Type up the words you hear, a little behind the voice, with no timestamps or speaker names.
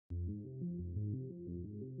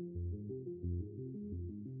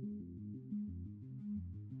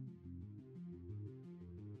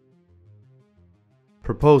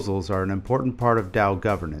Proposals are an important part of DAO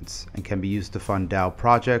governance and can be used to fund DAO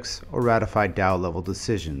projects or ratify DAO level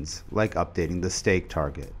decisions, like updating the stake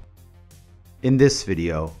target. In this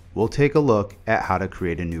video, we'll take a look at how to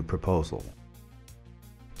create a new proposal.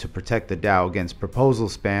 To protect the DAO against proposal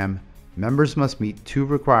spam, members must meet two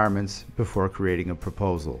requirements before creating a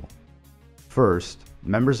proposal. First,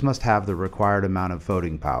 members must have the required amount of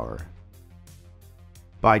voting power.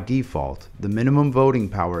 By default, the minimum voting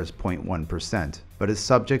power is 0.1%, but is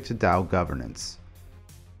subject to DAO governance.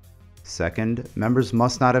 Second, members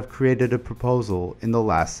must not have created a proposal in the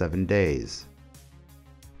last 7 days.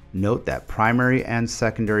 Note that primary and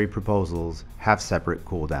secondary proposals have separate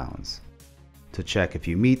cooldowns. To check if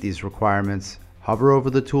you meet these requirements, hover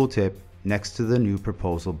over the tooltip next to the New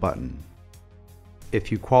Proposal button.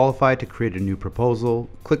 If you qualify to create a new proposal,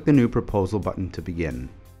 click the New Proposal button to begin.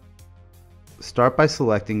 Start by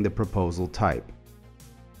selecting the proposal type.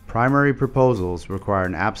 Primary proposals require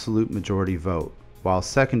an absolute majority vote, while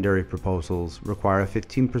secondary proposals require a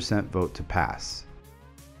 15% vote to pass.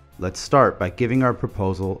 Let's start by giving our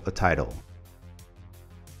proposal a title.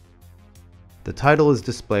 The title is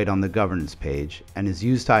displayed on the governance page and is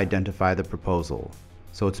used to identify the proposal,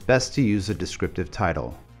 so it's best to use a descriptive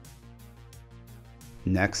title.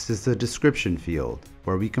 Next is the description field,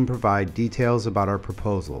 where we can provide details about our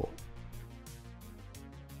proposal.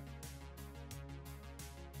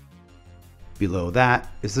 Below that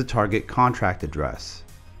is the target contract address.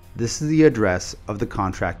 This is the address of the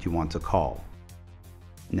contract you want to call.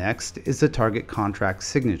 Next is the target contract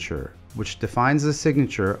signature, which defines the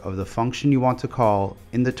signature of the function you want to call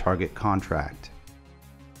in the target contract.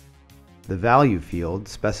 The value field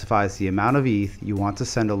specifies the amount of ETH you want to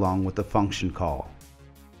send along with the function call.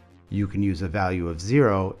 You can use a value of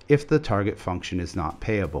 0 if the target function is not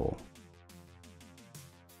payable.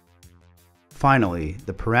 Finally,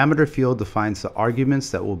 the parameter field defines the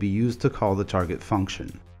arguments that will be used to call the target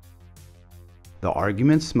function. The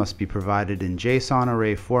arguments must be provided in JSON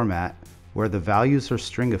array format, where the values are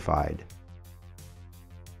stringified.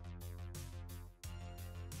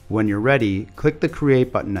 When you're ready, click the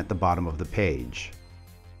Create button at the bottom of the page.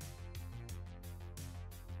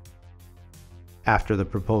 After the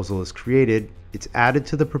proposal is created, it's added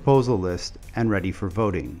to the proposal list and ready for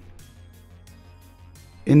voting.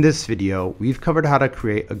 In this video, we've covered how to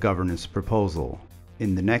create a governance proposal.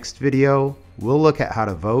 In the next video, we'll look at how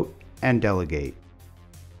to vote and delegate.